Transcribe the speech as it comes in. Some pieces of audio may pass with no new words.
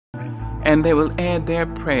and they will add their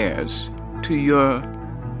prayers to your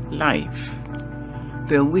life.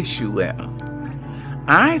 They'll wish you well.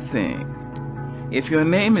 I think if your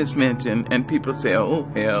name is mentioned and people say, oh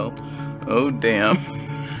hell, oh damn,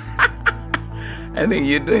 I think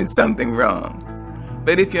you're doing something wrong.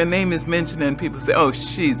 But if your name is mentioned and people say, oh,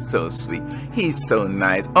 she's so sweet, he's so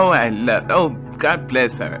nice, oh, I love, oh, God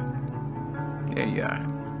bless her, there you are.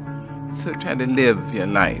 So try to live your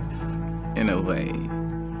life in a way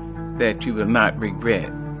that you will not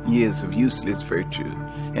regret years of useless virtue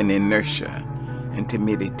and inertia and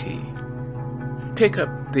timidity. Take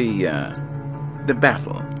up the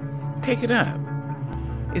battle. Take it up.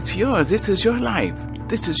 It's yours. This is your life.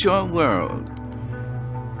 This is your world.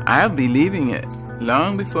 I'll be leaving it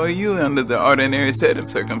long before you under the ordinary set of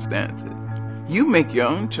circumstances. You make your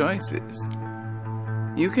own choices.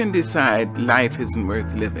 You can decide life isn't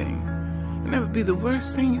worth living. And that would be the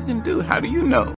worst thing you can do. How do you know?